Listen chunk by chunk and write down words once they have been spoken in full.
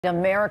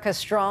America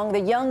Strong, the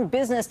young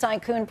business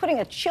tycoon putting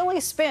a chilly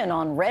spin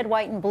on red,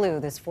 white, and blue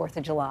this 4th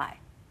of July.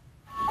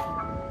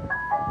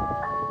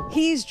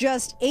 He's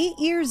just 8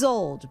 years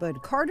old,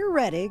 but Carter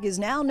Rettig is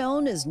now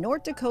known as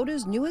North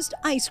Dakota's newest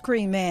ice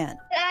cream man.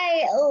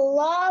 I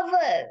love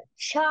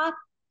chocolate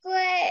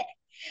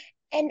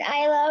and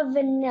I love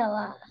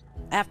vanilla.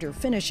 After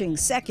finishing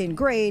 2nd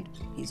grade,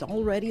 he's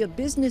already a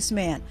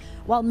businessman.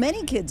 While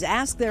many kids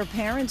ask their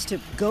parents to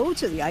go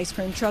to the ice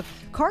cream truck,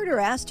 Carter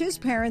asked his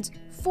parents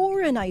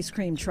for an ice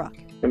cream truck.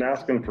 Been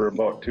asking for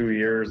about 2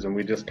 years, and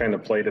we just kind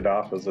of played it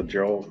off as a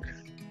joke.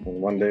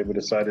 One day we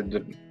decided to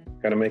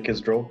kind of make his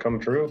joke come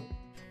true.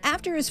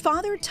 After his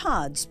father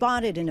Todd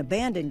spotted an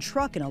abandoned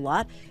truck in a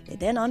lot, it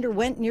then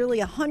underwent nearly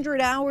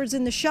 100 hours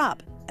in the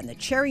shop. And the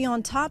cherry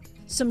on top,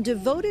 some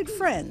devoted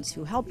friends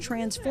who helped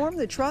transform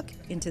the truck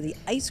into the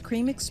Ice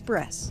Cream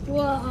Express.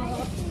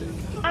 Whoa.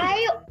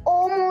 I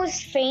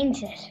almost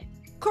fainted.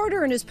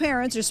 Carter and his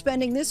parents are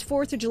spending this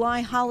 4th of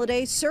July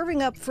holiday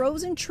serving up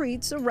frozen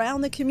treats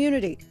around the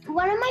community.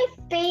 One of my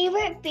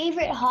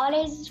favorite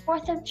holidays is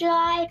 4th of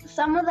July.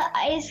 Some of the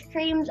ice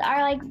creams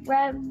are like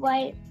red,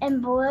 white,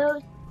 and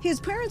blue. His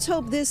parents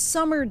hope this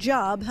summer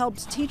job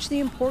helps teach the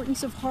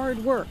importance of hard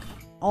work,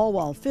 all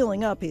while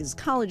filling up his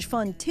college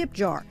fund tip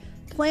jar,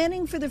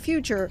 planning for the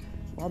future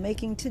while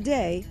making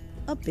today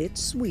a bit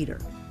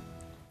sweeter.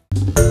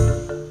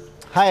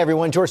 Hi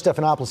everyone, George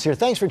Stephanopoulos here.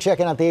 Thanks for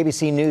checking out the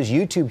ABC News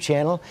YouTube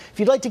channel. If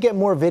you'd like to get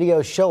more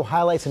videos, show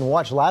highlights, and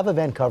watch live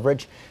event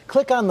coverage,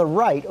 click on the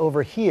right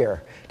over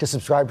here to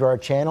subscribe to our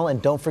channel,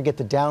 and don't forget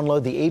to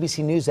download the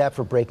ABC News app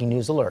for breaking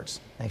news alerts.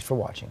 Thanks for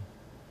watching.